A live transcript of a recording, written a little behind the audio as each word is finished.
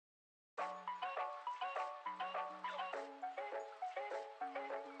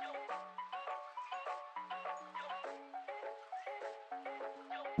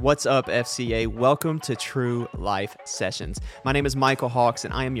What's up, FCA? Welcome to True Life Sessions. My name is Michael Hawks,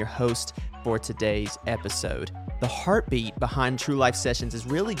 and I am your host for today's episode. The heartbeat behind True Life Sessions is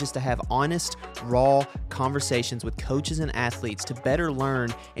really just to have honest, raw conversations with coaches and athletes to better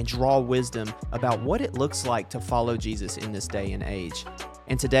learn and draw wisdom about what it looks like to follow Jesus in this day and age.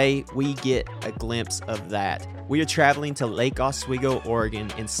 And today, we get a glimpse of that. We are traveling to Lake Oswego, Oregon,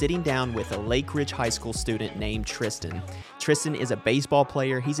 and sitting down with a Lake Ridge High School student named Tristan. Tristan is a baseball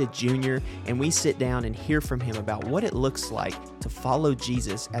player, he's a junior, and we sit down and hear from him about what it looks like to follow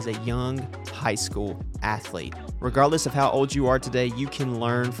Jesus as a young high school athlete. Regardless of how old you are today, you can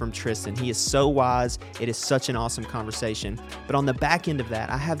learn from Tristan. He is so wise. It is such an awesome conversation. But on the back end of that,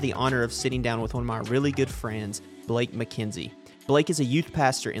 I have the honor of sitting down with one of my really good friends, Blake McKenzie. Blake is a youth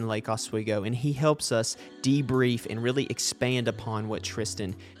pastor in Lake Oswego, and he helps us debrief and really expand upon what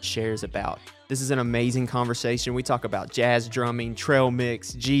Tristan shares about. This is an amazing conversation. We talk about jazz drumming, trail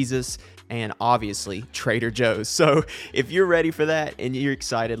mix, Jesus, and obviously Trader Joe's. So if you're ready for that and you're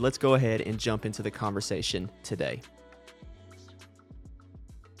excited, let's go ahead and jump into the conversation today.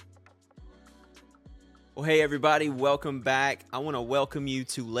 Well, hey, everybody, welcome back. I want to welcome you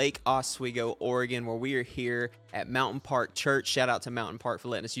to Lake Oswego, Oregon, where we are here at Mountain Park Church. Shout out to Mountain Park for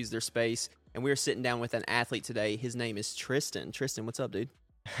letting us use their space. And we are sitting down with an athlete today. His name is Tristan. Tristan, what's up, dude?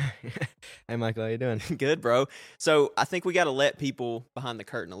 Hey, Michael, how you doing? Good, bro. So I think we got to let people behind the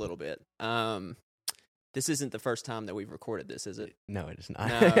curtain a little bit. This isn't the first time that we've recorded this, is it? No, it is not.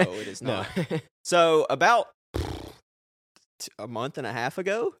 No, it is not. No. So about a month and a half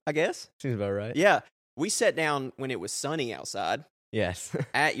ago, I guess. Seems about right. Yeah. We sat down when it was sunny outside. Yes.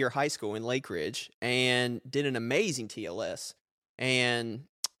 At your high school in Lake Ridge and did an amazing TLS. And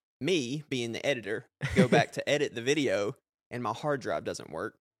me, being the editor, go back to edit the video and my hard drive doesn't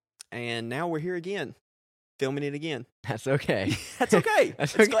work. And now we're here again, filming it again. That's okay. That's okay.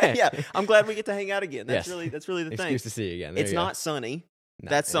 That's okay. Yeah, I'm glad we get to hang out again. That's yes. really the thing. Excuse to see you again. It's not sunny. No,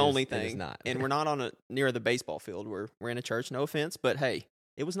 that's the only thing. It is not. And we're not on near the baseball field. We're in a church. No offense, but hey.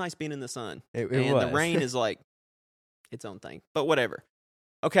 It was nice being in the sun. It and was. The rain is like its own thing. But whatever.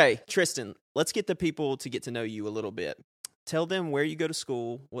 Okay, Tristan, let's get the people to get to know you a little bit. Tell them where you go to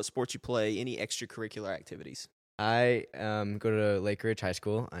school, what sports you play, any extracurricular activities. I go to Lake Ridge High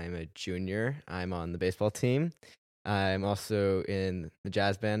School. I'm a junior. I'm on the baseball team. I'm also in the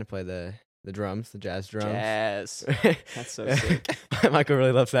jazz band. I play the drums, the jazz drums. Jazz. That's so sick. Michael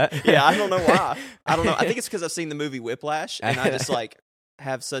really loves that. Yeah, I don't know why. I don't know. I think it's because I've seen the movie Whiplash, and I just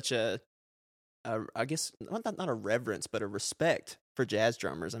have such a I guess not a reverence, but a respect for jazz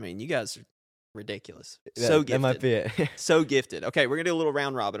drummers. I mean, you guys are ridiculous. So gifted. That might be it. So gifted. Okay, we're gonna do a little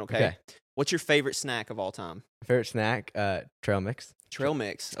round robin. Okay. What's your favorite snack of all time? Favorite snack? Trail mix. Trail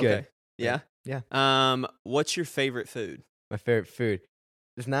mix. It's okay. Good. Yeah. What's your favorite food? My favorite food.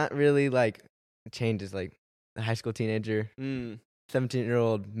 It's not really like it changes. Like a high school teenager.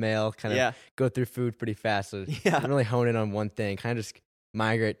 17-year-old male kind of go through food pretty fast. So I don't really hone in on one thing. Kind of just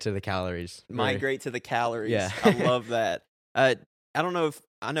migrate to the calories. Migrate to the calories. Yeah. I love that. I don't know if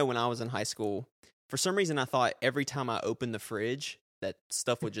I know when I was in high school, for some reason I thought every time I opened the fridge that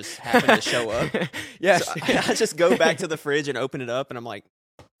stuff would just happen to show up. Yes. So I just go back to the fridge and open it up and I'm like,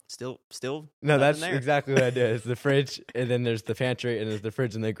 still no, that's there. exactly what I do. It's the fridge and then there's the pantry and there's the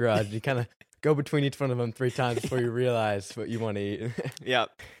fridge in the garage. You kind of go between each one of them 3 times before you realize what you want to eat. Yep.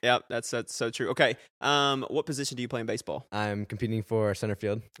 That's so true. Okay. What position do you play in baseball? I'm competing for center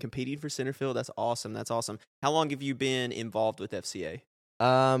field. Competing for center field. That's awesome. How long have you been involved with FCA?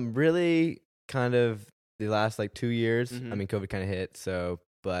 Really kind of the last 2 years. Mm-hmm. I mean, COVID kind of hit. So,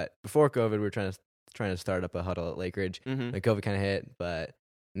 but before COVID, we were trying to start up a huddle at Lake Ridge. Mm-hmm. Like COVID kind of hit, but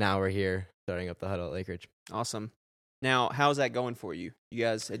now we're here starting up the huddle at Lake Ridge. Awesome. Now, how's that going for you? You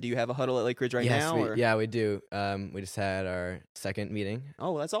guys, do you have a huddle at Lake Ridge now? Yeah, we do. We just had our second meeting.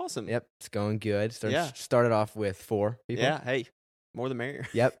 Oh, that's awesome. Yep, it's going good. Started off with 4 people. Yeah, hey, more the merrier.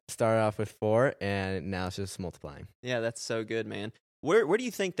 Yep, started off with 4, and now it's just multiplying. Yeah, that's so good, man. Where do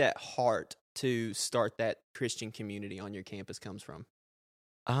you think that heart to start that Christian community on your campus comes from?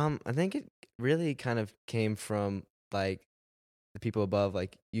 I think it really kind of came from the people above,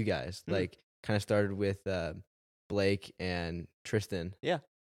 you guys. Kind of started with Blake and Tristan. Yeah.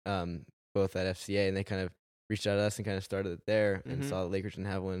 Both at FCA, and they kind of reached out to us and kind of started it there and saw that Lake Ridge didn't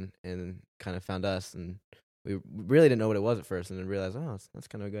have one and kind of found us, and we really didn't know what it was at first and then realized, that's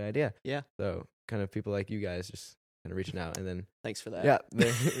kind of a good idea. Yeah. So kind of people like you guys just kind of reaching out, and then thanks for that. Yeah,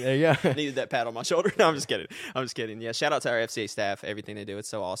 there you go. Needed that pat on my shoulder. No, I'm just kidding. Yeah, shout out to our FCA staff, everything they do. It's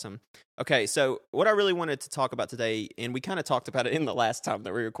so awesome. Okay, so what I really wanted to talk about today, and we kind of talked about it in the last time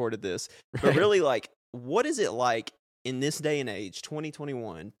that we recorded this, but really what is it like in this day and age,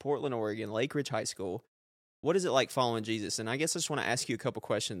 2021, Portland, Oregon, Lake Ridge High School, what is it like following Jesus? And I guess I just want to ask you a couple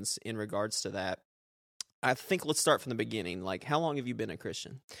questions in regards to that. I think let's start from the beginning. Like, how long have you been a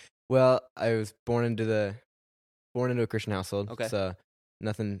Christian? Well, I was born into a Christian household. Okay. So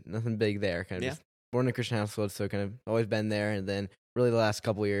nothing big there. Kind of just born in a Christian household, so kind of always been there. And then really the last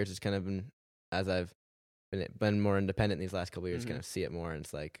couple of years, it's kind of been, as I've been more independent these last couple of years, kind of see it more. And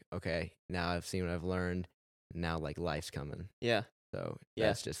it's like, okay, now I've seen what I've learned. Now like life's coming. Yeah. So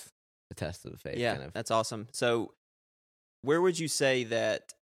that's just the test of the faith. Yeah, kind of. That's awesome. So where would you say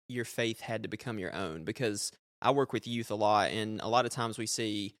that your faith had to become your own? Because I work with youth a lot, and a lot of times we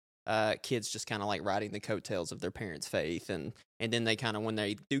see kids just kind of like riding the coattails of their parents' faith, and then they kind of, when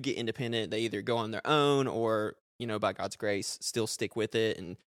they do get independent, they either go on their own or, you know, by God's grace, still stick with it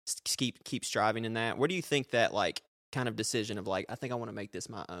and keep striving in that. Where do you think that like kind of decision of like, I think I want to make this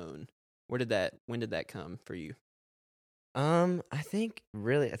my own? When did that come for you? I think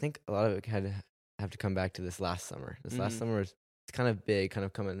a lot of it had to have to come back to this last summer. This last summer was kind of big, kind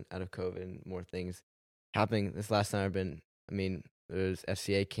of coming out of COVID and more things happening. This last time there's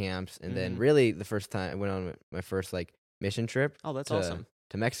FCA camps, and then really the first time I went on my first like mission trip. Oh, that's awesome.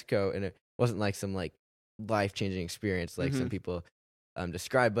 To Mexico, and it wasn't like some like life-changing experience like some people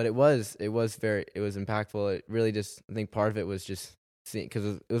describe, but it was impactful. It really just, I think part of it was just seeing,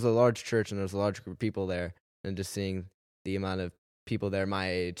 because it was a large church and there was a large group of people there, and just seeing the amount of people there my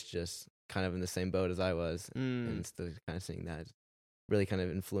age just kind of in the same boat as I was, and still kind of seeing that really kind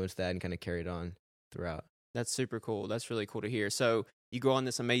of influenced that and kind of carried on throughout. That's super cool. That's really cool to hear. So you go on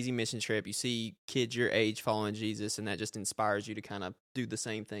this amazing mission trip, you see kids your age following Jesus, and that just inspires you to kind of do the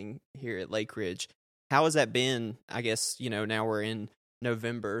same thing here at Lake Ridge. How has that been? I guess, you know, now we're in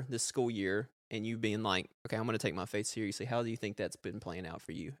November, this school year, and you being like, okay, I'm going to take my faith seriously. How do you think that's been playing out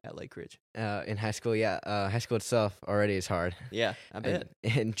for you at Lake Ridge? In high school, high school itself already is hard. Yeah, I bet.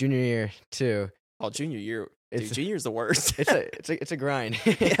 And junior year too. Oh, junior year. Dude, junior's the worst. It's a grind.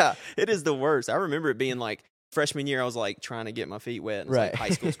 Yeah, it is the worst. I remember it being like freshman year, I was like trying to get my feet wet. And it's like,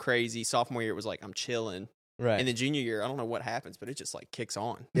 high school's crazy. Sophomore year, it was like I'm chilling. Right. And then junior year, I don't know what happens, but it just like kicks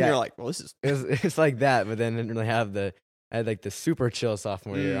on. Yeah. And you're like, well, this is. It's like that, but then I didn't really have I had like the super chill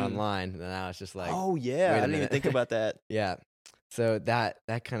sophomore year online. And now it's just like, oh yeah, I didn't even think about that. Yeah. So that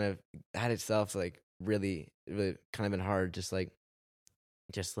itself's like really, really kind of been hard. Just like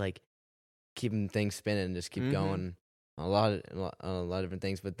keeping things spinning, just keep going on a lot of different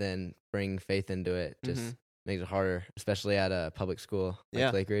things, but then bring faith into it just makes it harder, especially at a public school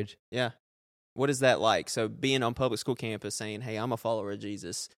like Lake Ridge. Yeah. What is that like? So being on public school campus saying, hey, I'm a follower of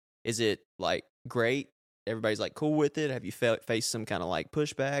Jesus, is it like great? Everybody's like cool with it? Have you faced some kind of like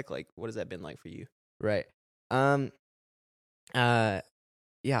pushback? Like, what has that been like for you? Right.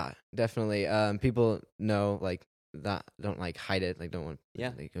 Yeah, definitely. People know, like, that don't like hide it. Like, don't want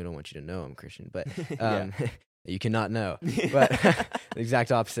you to know I'm Christian, but you cannot know. But the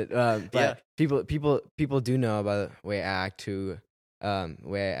exact opposite. But people do know about the way I act, the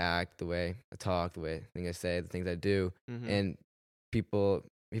way I talk, the things I say, the things I do, and people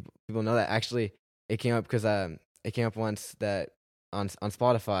know that. Actually, it came up because it came up once that on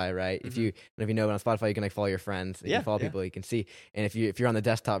Spotify, right? If you know, on Spotify you can like follow your friends, you can follow people you can see, and if you're on the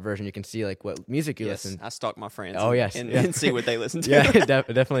desktop version, you can see like what music you listen. I stalk my friends. Oh yes, and see what they listen to. Yeah,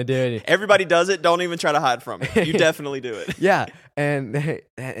 definitely do. Everybody does it. Don't even try to hide from it. You definitely do it. Yeah, and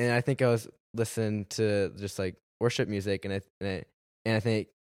I think I was listening to just like worship music, and I think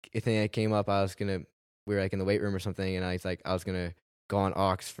it came up. We were like in the weight room or something, and I was gonna go on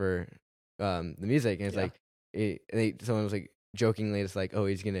aux for the music, and it's like someone was like jokingly, it's like, oh,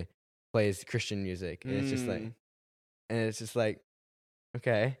 he's gonna play his Christian music, and it's just like,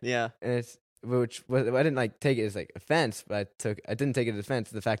 okay, yeah, and I didn't like take it as like offense, but I didn't take it as offense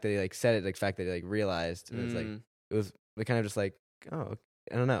to the fact that he like said it, like the fact that he like realized, and it was kind of just like, oh,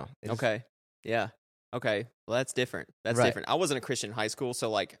 I don't know. Okay, yeah. Okay, well, that's different. That's different. I wasn't a Christian in high school, so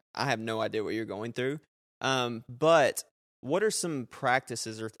like I have no idea what you're going through. But what are some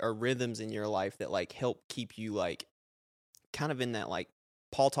practices or rhythms in your life that like help keep you like kind of in that, like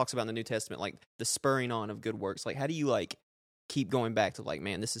Paul talks about in the New Testament, like the spurring on of good works? Like, how do you like keep going back to like,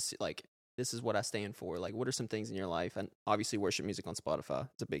 man, this is what I stand for? Like, what are some things in your life? And obviously worship music on Spotify,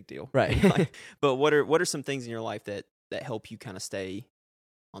 it's a big deal. Right. Like, but what are some things in your life that help you kind of stay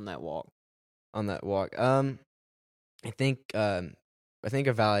on that walk? I think I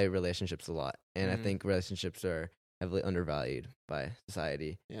value relationships a lot, and I think relationships are heavily undervalued by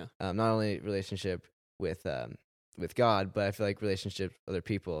society. Yeah. Not only relationship with God, but I feel like relationships with other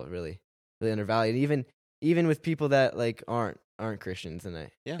people are really, really undervalued. Even with people that like aren't Christians,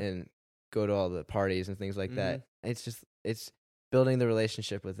 and go to all the parties and things like that. it's building the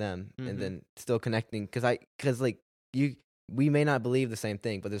relationship with them and then still connecting. Because like we may not believe the same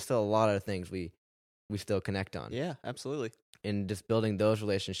thing, but there's still a lot of things we still connect on. Yeah, absolutely. And just building those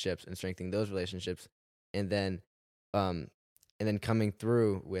relationships and strengthening those relationships, and then coming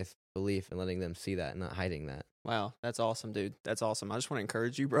through with belief and letting them see that and not hiding that. Wow, that's awesome, dude. That's awesome. I just want to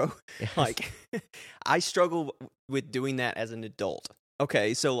encourage you, bro. Yes. Like, I struggle with doing that as an adult.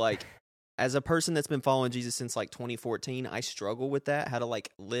 Okay, so like, as a person that's been following Jesus since like 2014, I struggle with that, how to like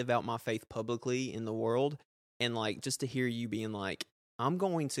live out my faith publicly in the world. And like, just to hear you being like, I'm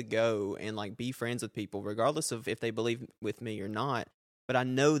going to go and like be friends with people, regardless of if they believe with me or not. But I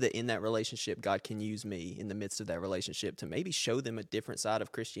know that in that relationship, God can use me in the midst of that relationship to maybe show them a different side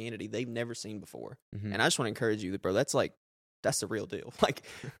of Christianity they've never seen before. Mm-hmm. And I just want to encourage you, bro, that's the real deal. Like,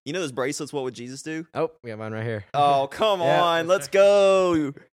 you know those bracelets, What Would Jesus Do? Oh, we got mine right here. Oh, come on. Let's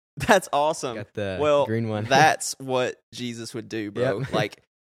go. That's awesome. Got the green one. That's what Jesus would do, bro. Yep.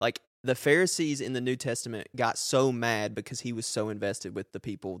 Like the Pharisees in the New Testament got so mad because he was so invested with the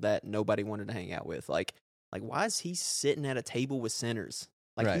people that nobody wanted to hang out with. Like, why is he sitting at a table with sinners?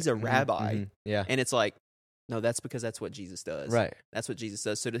 Like, right. He's a rabbi. Mm-hmm. Yeah. And it's like, no, that's because that's what Jesus does. Right. That's what Jesus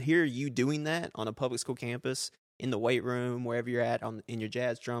does. So to hear you doing that on a public school campus, in the weight room, wherever you're at, in your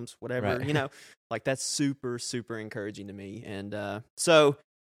jazz drums, whatever, right. You know, like that's super, super encouraging to me. And so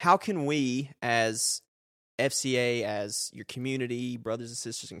how can we as FCA, as your community, brothers and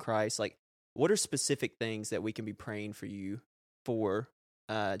sisters in Christ, like what are specific things that we can be praying for you for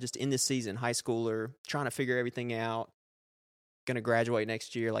just in this season, high schooler, trying to figure everything out, going to graduate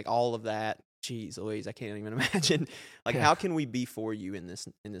next year, like all of that. Jeez Louise, I can't even imagine. Like, how can we be for you in this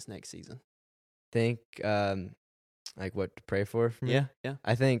next season? Think like what to pray for me? Yeah.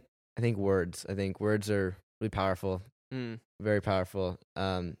 I think words. I think words are really powerful, very powerful.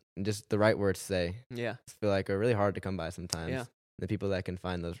 And just the right words to say. Yeah, I feel like are really hard to come by sometimes. Yeah, the people that can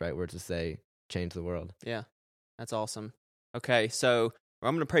find those right words to say change the world. Yeah, that's awesome. Okay, so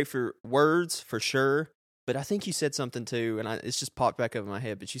I'm going to pray for words for sure, but I think you said something too, and it's just popped back up in my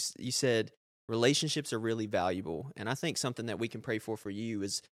head, but you said relationships are really valuable, and I think something that we can pray for you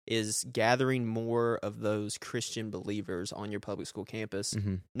is gathering more of those Christian believers on your public school campus,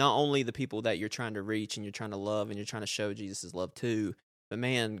 not only the people that you're trying to reach and you're trying to love and you're trying to show Jesus' love to, but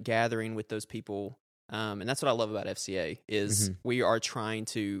man, gathering with those people, and that's what I love about FCA, is we are trying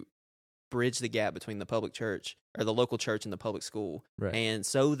to bridge the gap between the public church or the local church and the public school. Right. And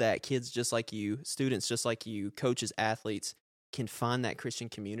so that kids just like you, students just like you, coaches, athletes can find that Christian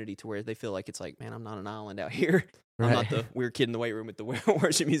community to where they feel like it's like, man, I'm not an island out here. Right. I'm not the weird kid in the weight room with the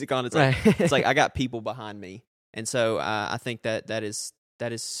worship music on. It's like, it's like I got people behind me. And so I think that is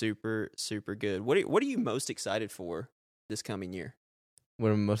super, super good. What are you most excited for this coming year?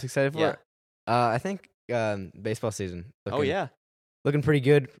 What I'm most excited for? Yeah. I think baseball season. Looking pretty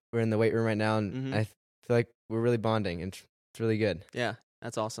good. We're in the weight room right now, and I feel like we're really bonding, and it's really good. Yeah,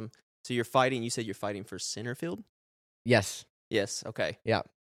 that's awesome. So you're fighting, you said you're fighting for center field? Yes. Yes, okay. Yeah.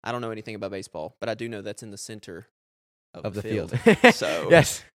 I don't know anything about baseball, but I do know that's in the center of the field. So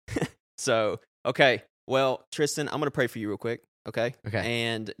yes. So, okay. Well, Tristan, I'm going to pray for you real quick, okay? Okay.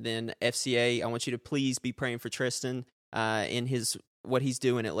 And then FCA, I want you to please be praying for Tristan in what he's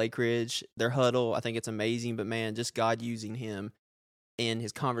doing at Lake Ridge, their huddle. I think it's amazing, but man, just God using him in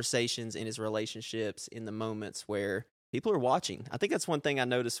his conversations, in his relationships, in the moments where people are watching. I think that's one thing I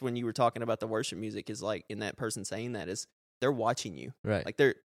noticed when you were talking about the worship music is like in that person saying that is they're watching you. Right. Like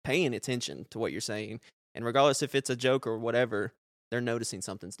they're paying attention to what you're saying. And regardless if it's a joke or whatever, they're noticing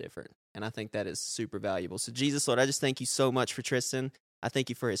something's different. And I think that is super valuable. So Jesus, Lord, I just thank you so much for Tristan. I thank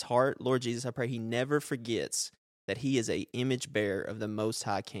you for his heart. Lord Jesus, I pray he never forgets that he is an image bearer of the Most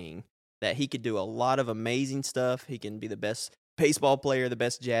High King, that he could do a lot of amazing stuff. He can be the best baseball player, the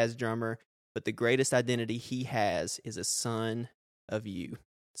best jazz drummer, but the greatest identity he has is a son of you.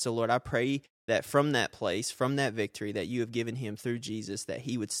 So, Lord, I pray that from that place, from that victory that you have given him through Jesus, that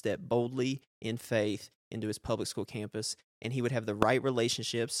he would step boldly in faith into his public school campus, and he would have the right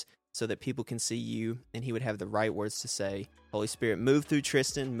relationships so that people can see you, and he would have the right words to say. Holy Spirit, move through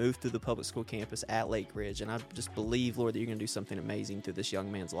Tristan, move through the public school campus at Lake Ridge, and I just believe, Lord, that you're going to do something amazing through this young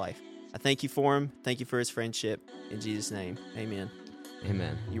man's life. I thank you for him. Thank you for his friendship. In Jesus' name, amen.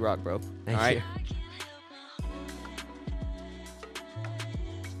 Amen. You rock, bro. Thank All right. you.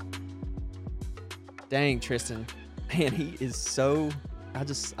 Dang, Tristan. Man, he is so...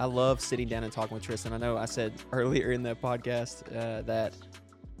 I love sitting down and talking with Tristan. I know I said earlier in the podcast that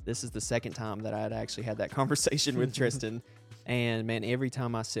this is the second time that I had actually had that conversation with Tristan. And man, every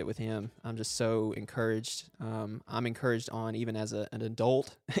time I sit with him, I'm just so encouraged. I'm encouraged on even as an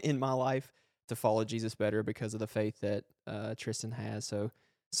adult in my life, follow Jesus better because of the faith that Tristan has.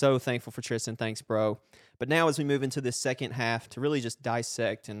 So thankful for Tristan. Thanks, bro. But now as we move into this second half to really just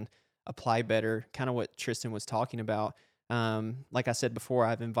dissect and apply better kind of what Tristan was talking about, like I said before,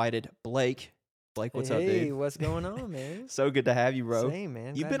 I've invited Blake. Blake, what's up, dude? Hey, what's going on, man? So good to have you, bro. Same,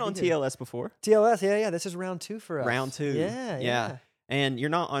 man. You've Glad been on to be here. TLS before. TLS, yeah. This is round 2 for us. Round 2. Yeah. And you're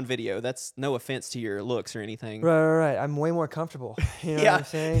not on video. That's no offense to your looks or anything. Right. I'm way more comfortable. You know what I'm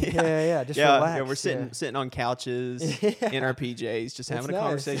saying? Yeah. Just relax. Yeah, we're sitting on couches in our PJs, just having a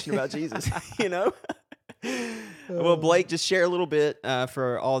conversation about Jesus, you know? Well, Blake, just share a little bit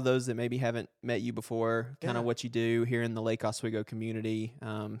for all those that maybe haven't met you before, kind of what you do here in the Lake Oswego community,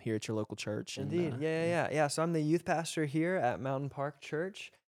 here at your local church. Indeed. Yeah. So I'm the youth pastor here at Mountain Park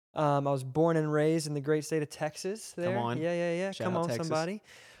Church. I was born and raised in the great state of Texas there. Come on. Yeah. Shout Come out on, Texas. somebody.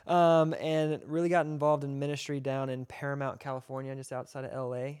 And really got involved in ministry down in Paramount, California, just outside of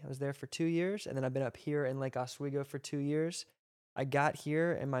LA. I was there for 2 years, and then I've been up here in Lake Oswego for 2 years. I got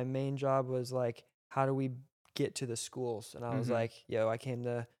here, and my main job was like, how do we get to the schools? And I was like, I came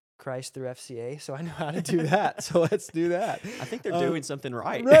to Christ through FCA, so I know how to do that. So let's do that. I think they're doing something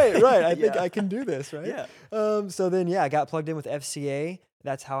right. Right. I think I can do this, right? Yeah. So then, I got plugged in with FCA.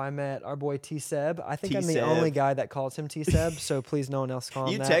 That's how I met our boy T-Seb. I think I'm the T-Seb. only guy that calls him T-Seb, so please no one else call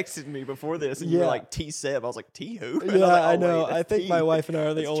him You that. texted me before this, and you were like, T-Seb. I was like, T-who? And Yeah, was like, I know. Wait, I think T. my wife and I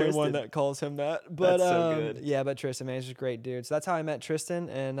are the That's only one Tristan. that calls him that. But That's so good. Yeah, but Tristan, man, he's just a great dude. So that's how I met Tristan,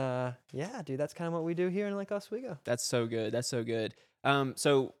 and dude, that's kind of what we do here in Lake Oswego. That's so good.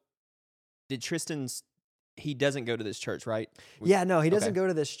 So did Tristan's... He doesn't go to this church, right? Yeah, no, he doesn't go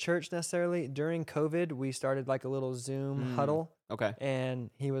to this church necessarily. During COVID, we started like a little Zoom huddle. Okay. And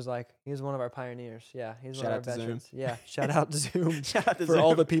he was one of our pioneers. Yeah, he's Shout one of out our to veterans. Zoom. Yeah, shout out to Zoom Shout out to for Zoom.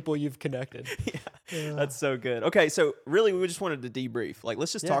 all the people you've connected. Yeah, that's so good. Okay, so really we just wanted to debrief. Like,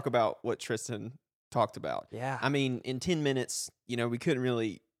 let's just talk about what Tristan talked about. Yeah. I mean, in 10 minutes, we couldn't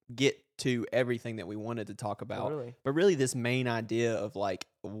really get to everything that we wanted to talk about. Totally. But really this main idea of like,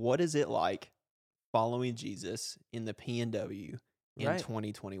 what is it like following Jesus in the PNW in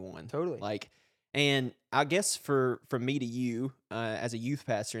 2021? Totally. Like, and I guess from me to you, as a youth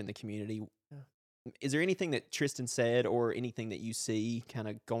pastor in the community, is there anything that Tristan said or anything that you see kind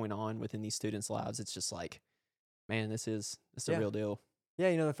of going on within these students' lives? It's just like, man, this is a real deal.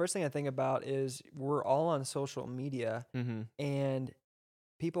 Yeah, the first thing I think about is we're all on social media, and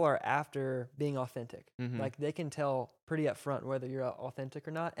people are after being authentic. Like, they can tell pretty upfront whether you're authentic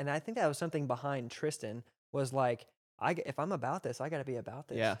or not. And I think that was something behind Tristan was like, if I'm about this, I got to be about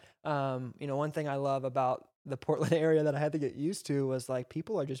this. Yeah. One thing I love about the Portland area that I had to get used to was like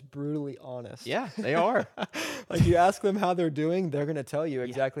people are just brutally honest. Yeah, they are. Like, you ask them how they're doing, they're going to tell you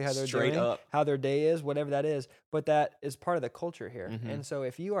exactly how they're straight doing, up. how their day is, whatever that is. But that is part of the culture here. And so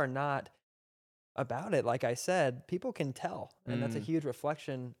if you are not about it, like I said, people can tell. And that's a huge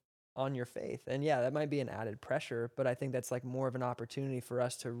reflection on your faith. And yeah, that might be an added pressure, but I think that's like more of an opportunity for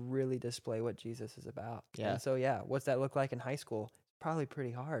us to really display what Jesus is about. Yeah. And so what's that look like in high school? Probably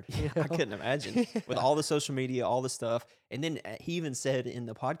pretty hard. I couldn't imagine with all the social media, all the stuff. And then he even said in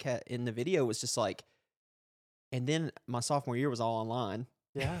the podcast, in the video, was just like, and then my sophomore year was all online.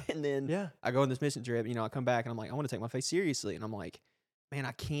 Yeah. And then I go on this mission trip, I come back and I'm like, I want to take my faith seriously. And I'm like, man,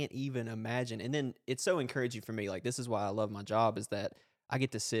 I can't even imagine. And then it's so encouraging for me. Like, this is why I love my job, is that I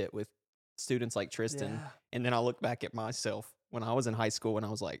get to sit with students like Tristan. And then I look back at myself when I was in high school and I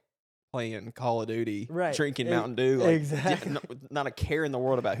was like playing Call of Duty, drinking Mountain Dew, like, exactly. not a care in the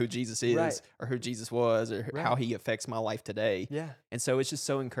world about who Jesus is or who Jesus was or how he affects my life today. Yeah. And so it's just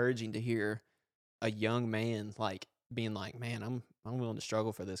so encouraging to hear a young man like being like, man, I'm willing to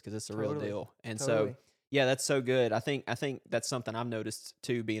struggle for this because it's a real deal. And so, yeah, that's so good. I think that's something I've noticed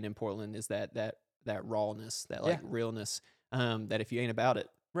too, being in Portland, is that rawness, that like realness, that if you ain't about it,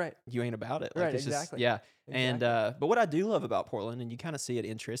 you ain't about it. Like, it's exactly. Just, And, but what I do love about Portland, and you kind of see it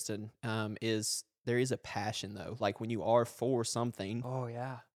in Tristan, is there is a passion though. Like, when you are for something,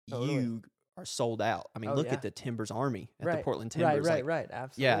 you are sold out. I mean, look at the Timbers Army at the Portland Timbers. Right.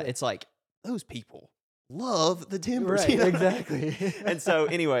 Absolutely. Yeah. It's like, those people love the Timbers. Right, exactly. And so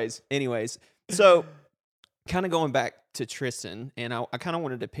anyways, so kind of going back to Tristan, and I kind of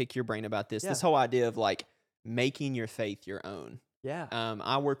wanted to pick your brain about this whole idea of like making your faith your own. Yeah.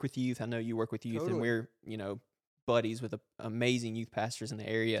 I work with youth. I know you work with youth, and we're, buddies with amazing youth pastors in the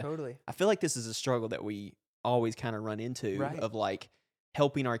area. Totally. I feel like this is a struggle that we always kind of run into, of like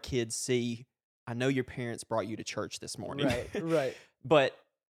helping our kids see, I know your parents brought you to church this morning. Right. But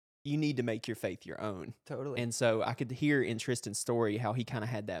you need to make your faith your own. Totally. And so I could hear in Tristan's story how he kind of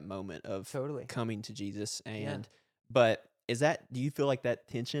had that moment of totally coming to Jesus. And, but do you feel like that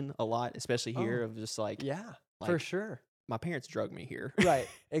tension a lot, especially here, of just like, yeah, like, for sure. My parents drug me here. Right,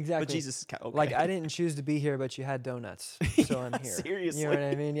 exactly. But Jesus is kind of okay. Like, I didn't choose to be here, but you had donuts, so I'm here. Seriously. You know what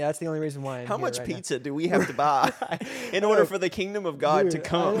I mean? Yeah, that's the only reason why I'm How here much right pizza do we have to buy in order for the kingdom of God to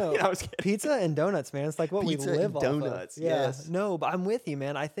come? I was kidding. Pizza and donuts, man. It's like what Pizza we live and off donuts, of. Yeah. yes. No, but I'm with you,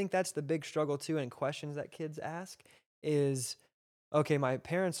 man. I think that's the big struggle too, and questions that kids ask is, okay, my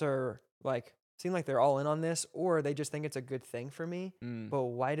parents are like, seem like they're all in on this, or they just think it's a good thing for me. But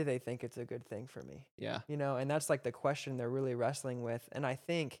why do they think it's a good thing for me? Yeah. You know, and that's like the question they're really wrestling with. And I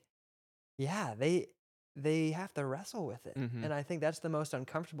think, yeah, they have to wrestle with it. And I think that's the most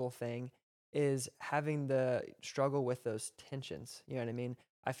uncomfortable thing, is having the struggle with those tensions. You know what I mean?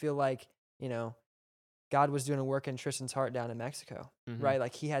 I feel like, you know, God was doing a work in Tristan's heart down in Mexico, right?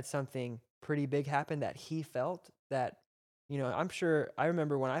 Like he had something pretty big happen that he felt that, you know, I'm sure, I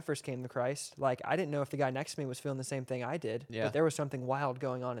remember when I first came to Christ, like I didn't know if the guy next to me was feeling the same thing I did, but there was something wild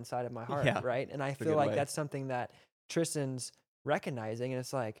going on inside of my heart, right? And I feel like that's something that Tristan's recognizing, and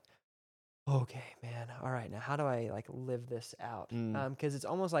it's like, okay, man, all right, now how do I like live this out? Because it's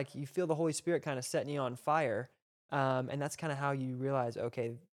almost like you feel the Holy Spirit kind of setting you on fire, and that's kind of how you realize,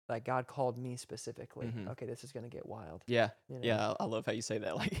 okay, like God called me specifically. Okay, this is gonna get wild. Yeah, you know? yeah, I love how you say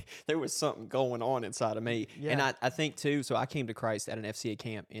that. Like there was something going on inside of me, and I think too. So I came to Christ at an FCA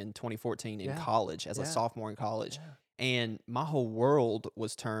camp in 2014 in college as a sophomore in college, and my whole world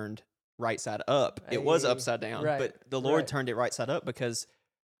was turned right side up. It was upside down, but the Lord turned it right side up, because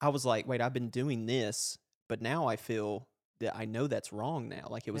I was like, wait, I've been doing this, but now I feel that I know that's wrong now.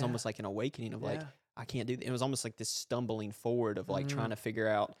 Like it was almost like an awakening of like, I can't do that. It was almost like this stumbling forward of like trying to figure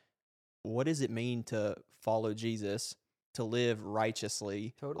out, what does it mean to follow Jesus, to live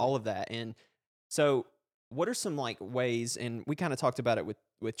righteously, all of that. And so what are some like ways, and we kind of talked about it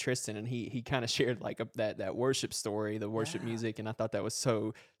with Tristan, and he kind of shared like that worship story, the worship music, and I thought that was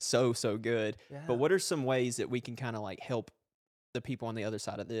so good. But what are some ways that we can kind of like help the people on the other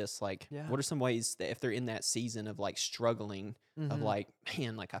side of this? Like, what are some ways that if they're in that season of like struggling, of like,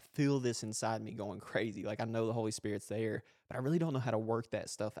 man, like I feel this inside me going crazy. Like I know the Holy Spirit's there, but I really don't know how to work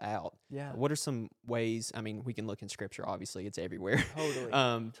that stuff out. Yeah. What are some ways? I mean, we can look in scripture, obviously it's everywhere.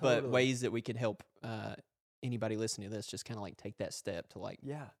 Totally. But ways that we could help anybody listening to this just kind of like take that step to like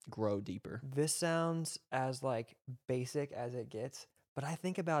grow deeper. This sounds as like basic as it gets, but I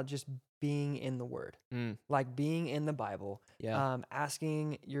think about just being in the Word, like being in the Bible,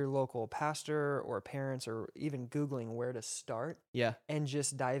 asking your local pastor or parents, or even Googling where to start, and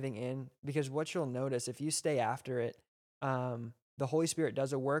just diving in. Because what you'll notice if you stay after it, the Holy Spirit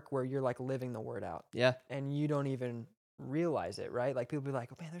does a work where you're like living the Word out, and you don't even realize it, right? Like people be like,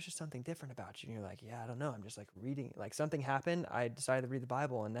 oh man, there's just something different about you, and you're like, yeah, I don't know, I'm just like reading, like something happened, I decided to read the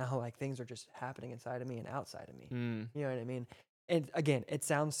Bible, and now like things are just happening inside of me and outside of me. You know what I mean? And again, it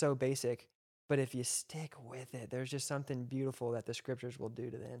sounds so basic, but if you stick with it, there's just something beautiful that the scriptures will do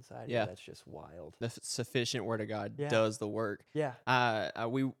to the inside. Yeah, that's just wild. The sufficient Word of God does the work. Yeah.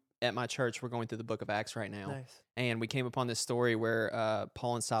 We at my church, we're going through the book of Acts right now. Nice. And we came upon this story where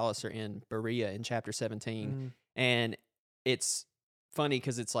Paul and Silas are in Berea in chapter 17. And it's funny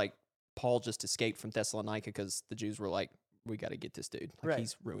because it's like Paul just escaped from Thessalonica because the Jews were like, we got to get this dude. Like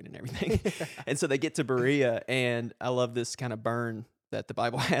he's ruining everything. And so they get to Berea, and I love this kind of burn that the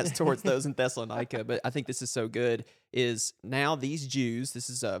Bible has towards those in Thessalonica. But I think this is so good, is now these Jews, this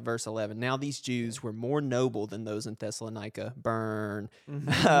is verse 11, now these Jews were more noble than those in Thessalonica. Burn.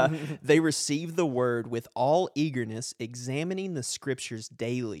 They received the word with all eagerness, examining the scriptures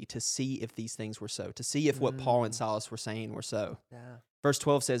daily to see if these things were so, to see if what Paul and Silas were saying were so. Yeah. Verse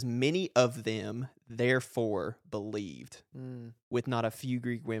 12 says, many of them therefore believed, with not a few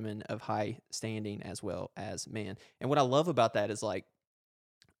Greek women of high standing as well as men. And what I love about that is like,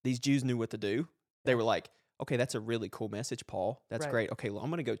 these Jews knew what to do. They were like, okay, that's a really cool message, Paul. That's great. Okay, well, I'm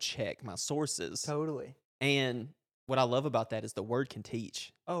going to go check my sources. Totally. And what I love about that is the word can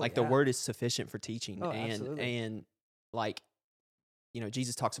teach. The word is sufficient for teaching. And like, you know,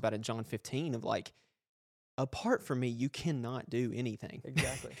 Jesus talks about in John 15 of like, apart from me, you cannot do anything.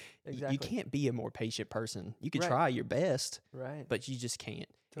 Exactly. You can't be a more patient person. You can try your best, but you just can't.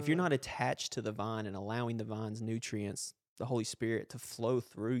 If you're not attached to the vine and allowing the vine's nutrients, the Holy Spirit, to flow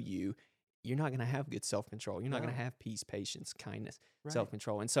through you, you're not going to have good self-control. You're not going to have peace, patience, kindness,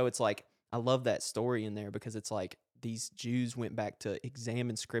 self-control. And so it's like, I love that story in there, because it's like these Jews went back to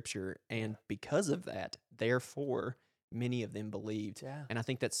examine scripture, and because of that, therefore, many of them believed. And I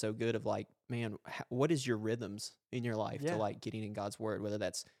think that's so good of like, man, what is your rhythms in your life to like getting in God's word, whether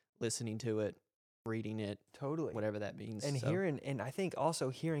that's listening to it, reading it, whatever that means. And hearing, and I think also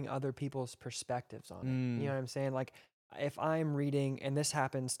hearing other people's perspectives on it. You know what I'm saying? Like, if I'm reading, and this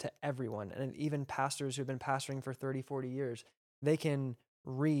happens to everyone, and even pastors who've been pastoring for 30, 40 years, they can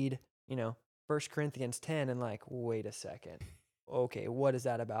read, 1 Corinthians 10 and like, wait a second. Okay, what is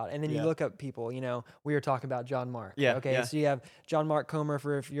that about? And then you look up people, we were talking about John Mark. Yeah. Okay, yeah. so you have John Mark Comer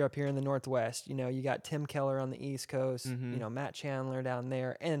for if you're up here in the Northwest. You got Tim Keller on the East Coast, Matt Chandler down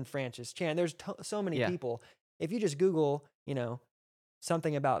there, and Francis Chan. There's so many people. If you just Google,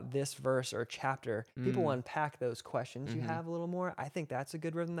 something about this verse or chapter, people unpack those questions you have a little more. I think that's a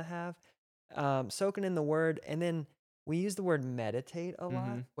good rhythm to have. Soaking in the word, and then we use the word meditate a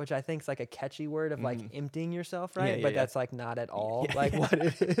lot, which I think is like a catchy word of like emptying yourself, right? But that's like not at all like what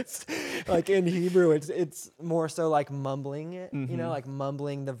it is. Like in Hebrew, it's more so like mumbling it, like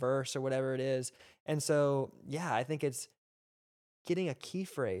mumbling the verse or whatever it is. And so, I think it's getting a key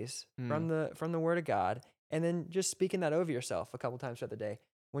phrase from the Word of God, and then just speaking that over yourself a couple times throughout the day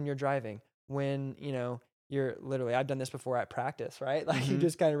when you're driving, when you're literally, I've done this before at practice, right? Like you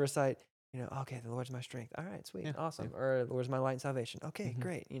just kind of recite, okay, the Lord's my strength. All right, sweet, awesome. Or the Lord's my light and salvation. Okay,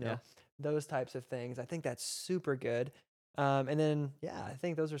 great. Those types of things. I think that's super good. And then, I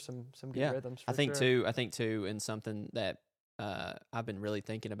think those are some good rhythms. I think too, and something that I've been really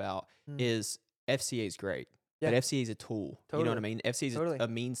thinking about is FCA is great, but FCA is a tool. Totally. You know what I mean? FCA is a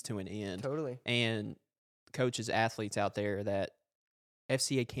means to an end. Totally. And coaches, athletes out there that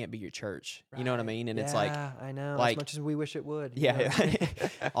FCA can't be your church. Right. You know what I mean? And it's like, I know, like, as much as we wish it would.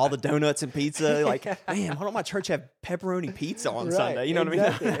 All the donuts and pizza. Like, man, why don't my church have pepperoni pizza on Sunday? You know what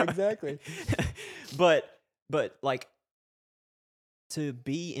I mean? Exactly. But like, to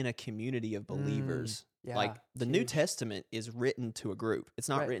be in a community of believers, like the New Testament is written to a group. It's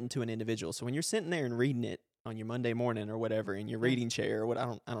not written to an individual. So when you're sitting there and reading it on your Monday morning or whatever in your reading chair or what, I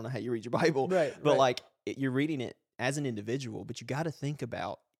don't know how you read your Bible, but like you're reading it as an individual, but you got to think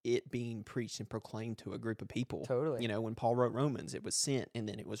about it being preached and proclaimed to a group of people. Totally. When Paul wrote Romans, it was sent and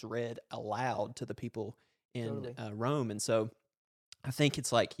then it was read aloud to the people in Rome. And so I think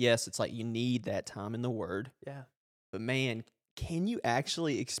it's like, yes, it's like you need that time in the Word. Yeah. But man, can you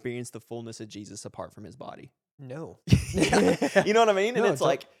actually experience the fullness of Jesus apart from his body? No. You know what I mean? And No, it's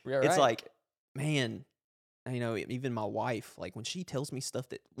like, it's like, man, even my wife, like when she tells me stuff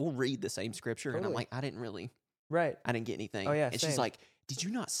that we'll read the same scripture and I'm like, I didn't get anything. Oh, yeah, and same. she's like, did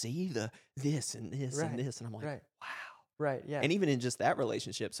you not see this and this and this? And I'm like, wow. Right, yeah. And even in just that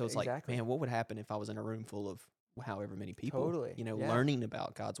relationship. So it's like, man, what would happen if I was in a room full of however many people, learning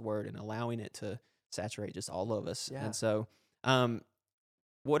about God's word and allowing it to saturate just all of us. Yeah. And so,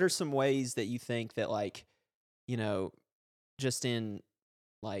 what are some ways that you think that like, just in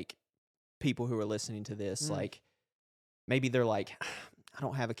like people who are listening to this, like maybe they're like, I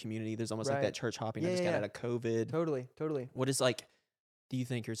don't have a community. There's almost like that church hopping. I just got out of COVID. Totally. What is like, do you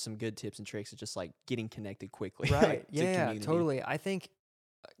think are some good tips and tricks of just like getting connected quickly? Right. Yeah, totally. I think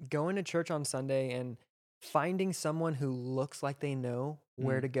going to church on Sunday and finding someone who looks like they know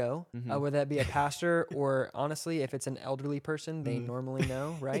where to go, whether that be a pastor or honestly, if it's an elderly person, they normally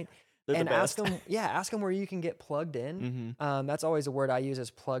know, right? And ask them where you can get plugged in. That's always a word I use,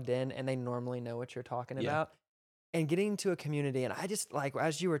 is plugged in, and they normally know what you're talking about. And getting to a community, and I just like,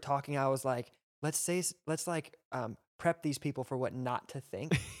 as you were talking, I was like, let's prep these people for what not to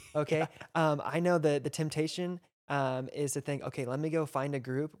think. Okay. I know the temptation is to think, okay, let me go find a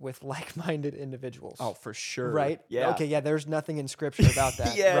group with like-minded individuals. Oh, for sure. Right? Yeah. Okay, yeah, there's nothing in scripture about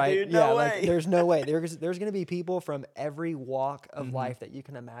that. Right? Dude, no way. Like, there's no way. There's going to be people from every walk of life that you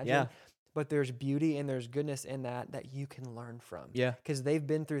can imagine. Yeah. But there's beauty and there's goodness in that you can learn from. Yeah. Because they've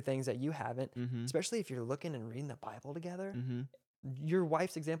been through things that you haven't, especially if you're looking and reading the Bible together. Your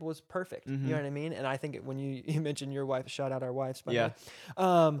wife's example was perfect. You know what I mean? And I think when you mentioned your wife, shout out our wives. By the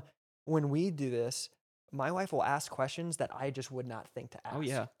way. When we do this, my wife will ask questions that I just would not think to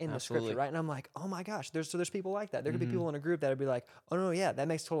ask in the scripture, right? And I'm like, oh my gosh, there's people like that. There could be people in a group that would be like, oh no, yeah, that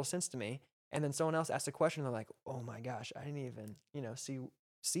makes total sense to me. And then someone else asks a question, and they're like, oh my gosh, I didn't even,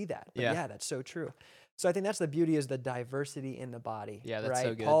 see that. But yeah, that's so true. So I think that's the beauty, is the diversity in the body. Yeah, that's right?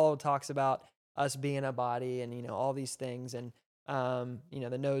 so good. Paul talks about us being a body and, all these things. And,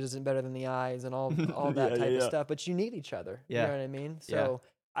 the nose isn't better than the eyes and all that type of stuff, but you need each other. Yeah. You know what I mean? So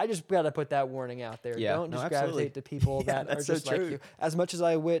I just got to put that warning out there. Yeah. Don't just gravitate to people that are just like you. As much as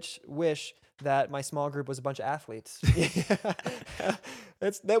I wish that my small group was a bunch of athletes.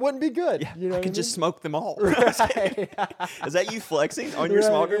 That wouldn't be good. Yeah. You know I could just smoke them all. Right. Is that you flexing on your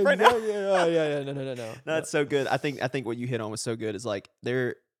small group right now? Yeah. No. No, that's so good. I think what you hit on was so good. Is like,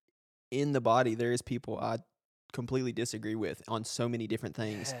 there in the body, there is people I completely disagree with on so many different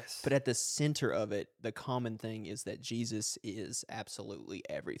things. Yes. But at the center of it, the common thing is that Jesus is absolutely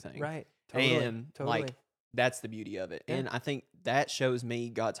everything. Right. Totally. And totally. like, That's the beauty of it. And I think that shows me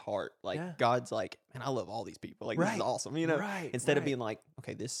God's heart. Like God's like, man, I love all these people. Like this is awesome, you know? Instead of being like,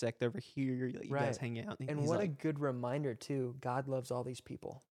 okay, this sect over here, you guys hang out. And what a good reminder too. God loves all these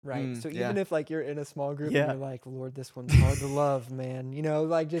people. Right. So Yeah. even if like you're in a small group and you're like, Lord, this one's hard to love, man. You know,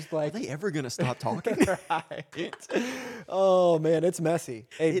 like just like are they ever gonna stop talking? Oh man, it's messy.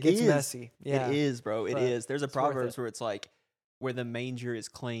 It gets messy. Yeah. It is, bro. It is. There's a Proverbs where it's like, where the manger is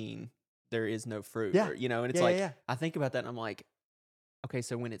clean, there is no fruit. Yeah. Or, you know, and it's I think about that and I'm like, okay,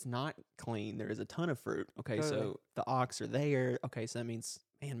 so when it's not clean, there is a ton of fruit. Okay, so the ox are there. Okay, so that means,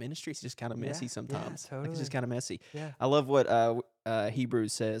 man, ministry is just kind of messy sometimes. Totally. Like, it's just kind of messy. Yeah. I love what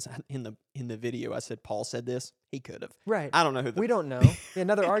Hebrews says in the video. I said Paul said this. He could have. Right. I don't know who. We don't know.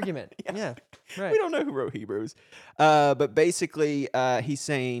 Another argument. Yeah. Right. We don't know who wrote Hebrews. But basically, he's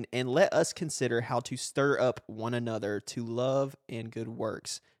saying, and let us consider how to stir up one another to love and good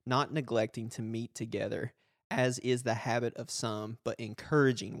works, not neglecting to meet together, as is the habit of some, but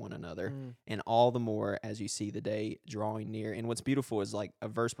encouraging one another, and all the more as you see the day drawing near. And what's beautiful is like a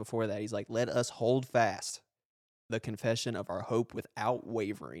verse before that, he's like, let us hold fast the confession of our hope without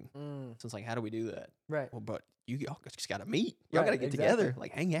wavering. So it's like, how do we do that? Right. Well, but y'all just got to meet. Y'all got to get together,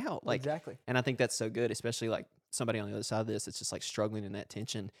 like hang out. Like, exactly. And I think that's so good, especially like somebody on the other side of this, it's just like struggling in that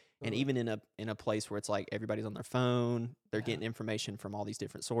tension. And even in a place where it's like everybody's on their phone, they're getting information from all these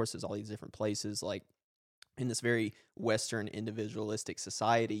different sources, all these different places, like, in this very Western individualistic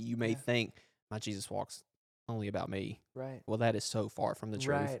society, you may think my Jesus walks only about me. Right. Well, that is so far from the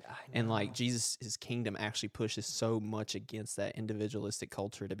truth. Right. And like his kingdom actually pushes so much against that individualistic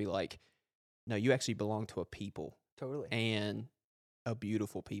culture to be like, no, you actually belong to a people. Totally. And a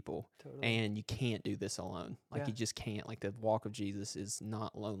beautiful people. Totally. And you can't do this alone. Like you just can't. Like the walk of Jesus is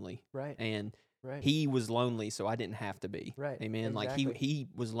not lonely. Right. And he was lonely, so I didn't have to be. Right. Amen. Exactly. Like he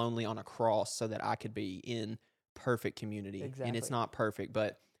was lonely on a cross so that I could be in perfect community. Exactly. And it's not perfect,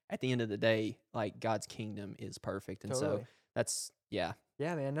 but at the end of the day, like God's kingdom is perfect. And so that's Yeah,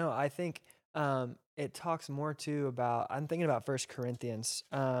 man. No, I think it talks more too about, I'm thinking about 1 Corinthians,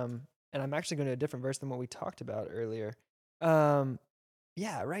 and I'm actually going to a different verse than what we talked about earlier.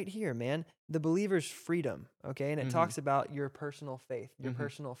 Yeah, right here, man. The believer's freedom, okay? And it talks about your personal faith, your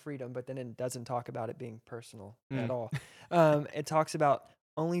personal freedom, but then it doesn't talk about it being personal at all. It talks about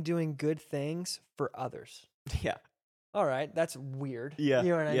only doing good things for others. Yeah. All right, that's weird. Yeah. You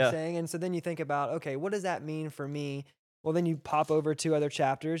know what I'm saying? And so then you think about, okay, what does that mean for me? Well, then you pop over 2 other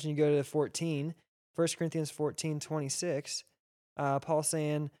chapters and you go to 1 Corinthians 14:26. Paul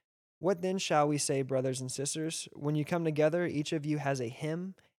saying, what then shall we say, brothers and sisters? When you come together, each of you has a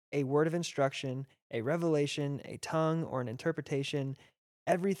hymn, a word of instruction, a revelation, a tongue, or an interpretation.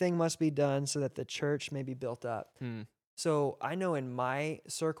 Everything must be done so that the church may be built up. So I know in my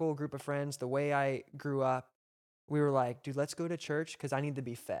circle, group of friends, the way I grew up, we were like, dude, let's go to church because I need to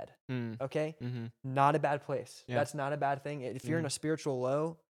be fed. Okay? Not a bad place. Yeah. That's not a bad thing. If you're in a spiritual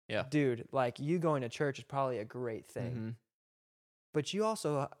low, dude, like you going to church is probably a great thing. But you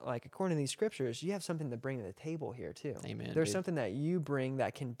also, like, according to these scriptures, you have something to bring to the table here, too. Amen. There's something that you bring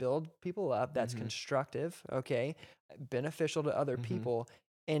that can build people up, that's constructive, okay, beneficial to other people.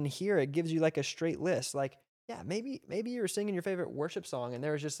 And here it gives you, like, a straight list. Like, yeah, maybe you were singing your favorite worship song and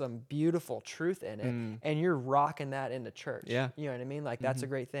there was just some beautiful truth in it, and you're rocking that into church. Yeah. You know what I mean? Like, that's a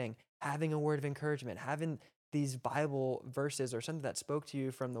great thing. Having a word of encouragement, having these Bible verses or something that spoke to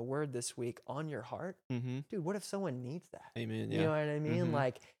you from the word this week on your heart, dude, what if someone needs that? Amen. Yeah. You know what I mean?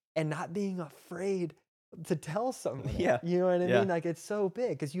 Like, and not being afraid to tell someone. Yeah. You know what I mean? Like, it's so big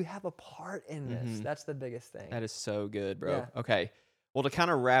because you have a part in this. That's the biggest thing. That is so good, bro. Yeah. Okay. Well, to kind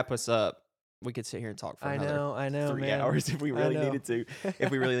of wrap us up, we could sit here and talk for another I know, 3 man. hours if we really needed to.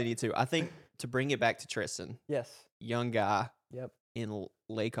 If we really need to. I think to bring it back to Tristan. Yes. Young guy. Yep. In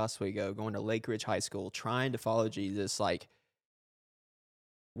Lake Oswego, going to Lake Ridge High School, trying to follow Jesus. Like,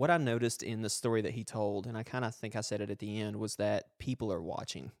 what I noticed in the story that he told, and I kind of think I said it at the end, was that people are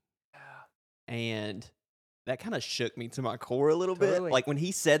watching. Yeah. And that kind of shook me to my core a little bit. Like, when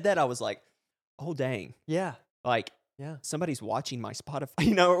he said that, I was like, oh, dang. Yeah. Like, somebody's watching my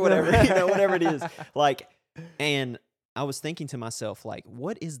Spotify, or whatever, whatever it is. Like, and I was thinking to myself, like,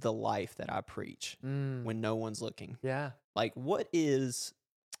 what is the life that I preach when no one's looking? Yeah. Like, what is,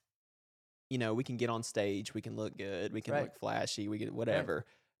 we can get on stage, we can look good, we can look flashy, we can whatever. Right.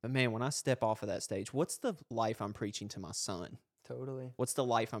 But man, when I step off of that stage, what's the life I'm preaching to my son? Totally. What's the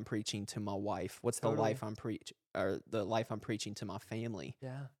life I'm preaching to my wife? What's the life I'm preaching to my family?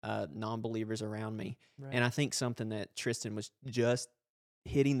 Yeah. Non-believers around me. Right. And I think something that Tristan was just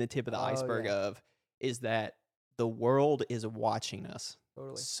hitting the tip of the iceberg of is that the world is watching us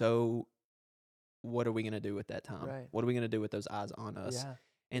so what are we going to do with that time? Right. What are we going to do with those eyes on us? Yeah,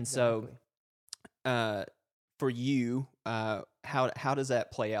 and exactly. so, for you, how does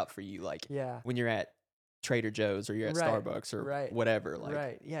that play out for you? Like, when you're at Trader Joe's or you're at Starbucks or whatever.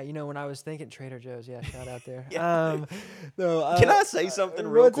 Like, Yeah, when I was thinking Trader Joe's, shout out there. Can I say something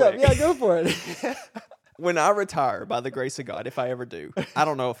real quick? Up? Yeah, go for it. When I retire, by the grace of God, if I ever do, I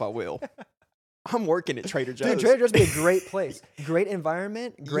don't know if I will, I'm working at Trader Joe's. Dude, Trader Joe's would be a great place. Great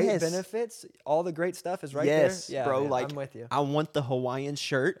environment, great benefits. All the great stuff is right there. Yes, bro. Man, I'm with you. I want the Hawaiian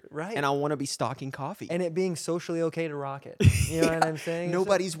shirt. Right. And I want to be stocking coffee. And it being socially okay to rock it. You know what I'm saying?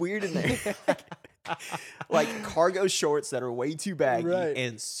 Nobody's weird in there. Like cargo shorts that are way too baggy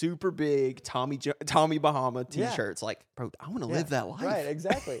and super big Tommy Bahama t-shirts. Like, bro, I want to live that life. Right,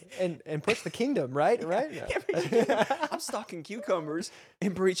 exactly. And push the kingdom, right? I'm stocking cucumbers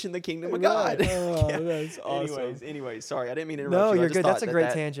and preaching the kingdom of God. Oh, that's awesome. Anyways, sorry, I didn't mean to interrupt you. No, you're good. That's a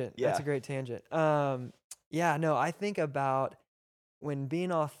great tangent. Yeah. That's a great tangent. I think about when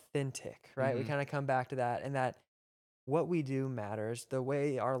being authentic, right? We kind of come back to that, and that what we do matters. The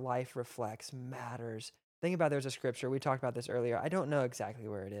way our life reflects matters. Think about, there's a scripture. We talked about this earlier. I don't know exactly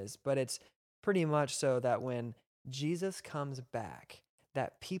where it is, but it's pretty much so that when Jesus comes back,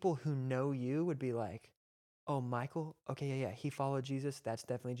 that people who know you would be like, oh, Michael, okay, he followed Jesus. That's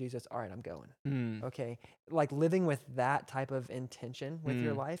definitely Jesus. All right, I'm going. Okay. Like living with that type of intention with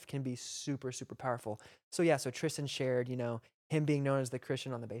your life can be super, super powerful. So Tristan shared, him being known as the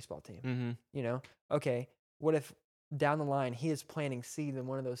Christian on the baseball team. Okay, what if down the line he is planting seeds in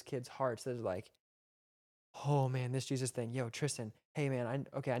one of those kids' hearts that is like, oh man, this Jesus thing. Yo, Tristan, hey man,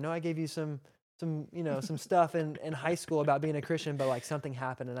 I know I gave you some stuff in high school about being a Christian, but like something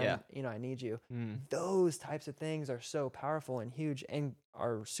happened and I need you. Those types of things are so powerful and huge and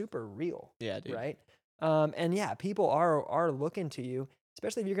are super real. Yeah, dude. Right? People are looking to you,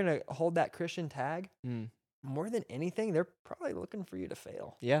 especially if you're going to hold that Christian tag. More than anything, they're probably looking for you to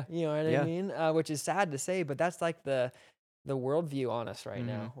fail. Yeah. You know what I mean? Which is sad to say, but that's like the worldview on us right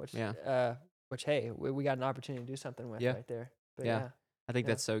now, which, hey, we got an opportunity to do something with right there. But I think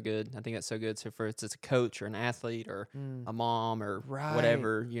that's so good. So for it's a coach or an athlete or a mom or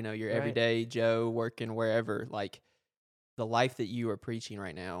whatever, your everyday Joe working wherever, like the life that you are preaching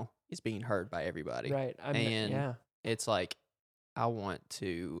right now is being heard by everybody. Right. It's like, I want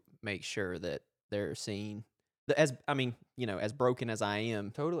to make sure that they're seeing as broken as I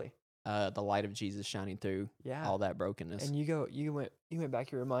am. Totally. The light of Jesus shining through all that brokenness. And you went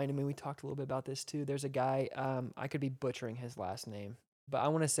back, you reminded me, we talked a little bit about this too. There's a guy, I could be butchering his last name, but I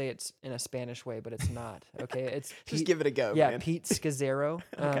want to say it's in a Spanish way, but it's not. Okay. It's just give it a go. Yeah. Man. Pete Scazzaro.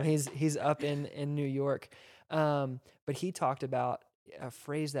 Okay. He's up in New York. But he talked about a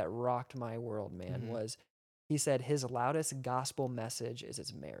phrase that rocked my world, man, was he said his loudest gospel message is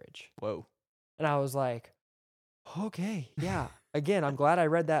his marriage. Whoa. And I was like, okay, yeah. Again, I'm glad I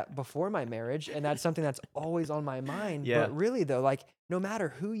read that before my marriage, and that's something that's always on my mind. Yeah. But really, though, like no matter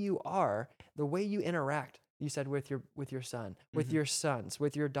who you are, the way you interact, you said with your son, with your sons,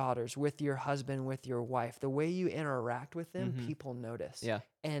 with your daughters, with your husband, with your wife, the way you interact with them, people notice. Yeah.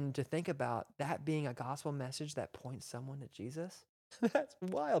 And to think about that being a gospel message that points someone to Jesus, that's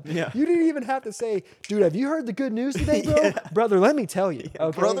wild. Yeah. You didn't even have to say, dude, have you heard the good news today, bro? Brother, let me tell you.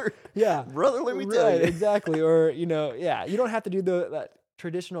 Okay? Brother, let me tell you. Exactly. Or, you don't have to do that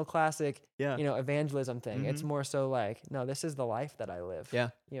traditional classic, evangelism thing. It's more so like, no, this is the life that I live. Yeah.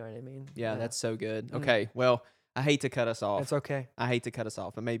 You know what I mean? Yeah, that's so good. Okay. Well, I hate to cut us off. It's okay. I hate to cut us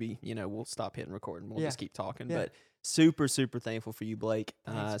off, but maybe, we'll stop hitting record and we'll just keep talking. Yeah. But super, super thankful for you, Blake.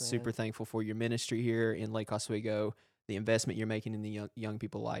 Thanks, super thankful for your ministry here in Lake Oswego, the investment you're making in the young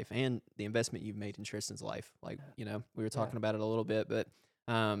people's life, and the investment you've made in Tristan's life. Like, we were talking about it a little bit, but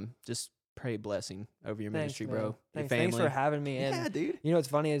just pray blessing over your ministry, bro. Your family. Thanks for having me. And dude. What's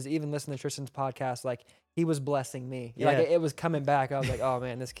funny is even listening to Tristan's podcast, like he was blessing me. Yeah. Like it was coming back. I was like, oh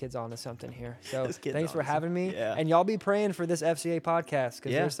man, this kid's on to something here. So thanks for having me. Yeah. And y'all be praying for this FCA podcast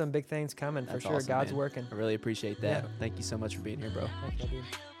because there's some big things coming for sure. Awesome, God's man. working. I really appreciate that. Thank you so much for being here, bro. Thank you, dude.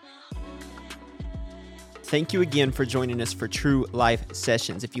 Thank you again for joining us for True Life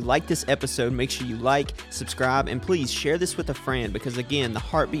Sessions. If you like this episode, make sure you like, subscribe, and please share this with a friend because, again, the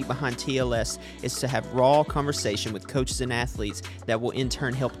heartbeat behind TLS is to have raw conversation with coaches and athletes that will in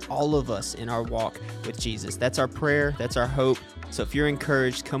turn help all of us in our walk with Jesus. That's our prayer. That's our hope. So if you're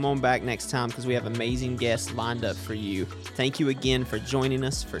encouraged, come on back next time because we have amazing guests lined up for you. Thank you again for joining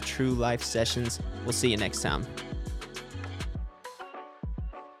us for True Life Sessions. We'll see you next time.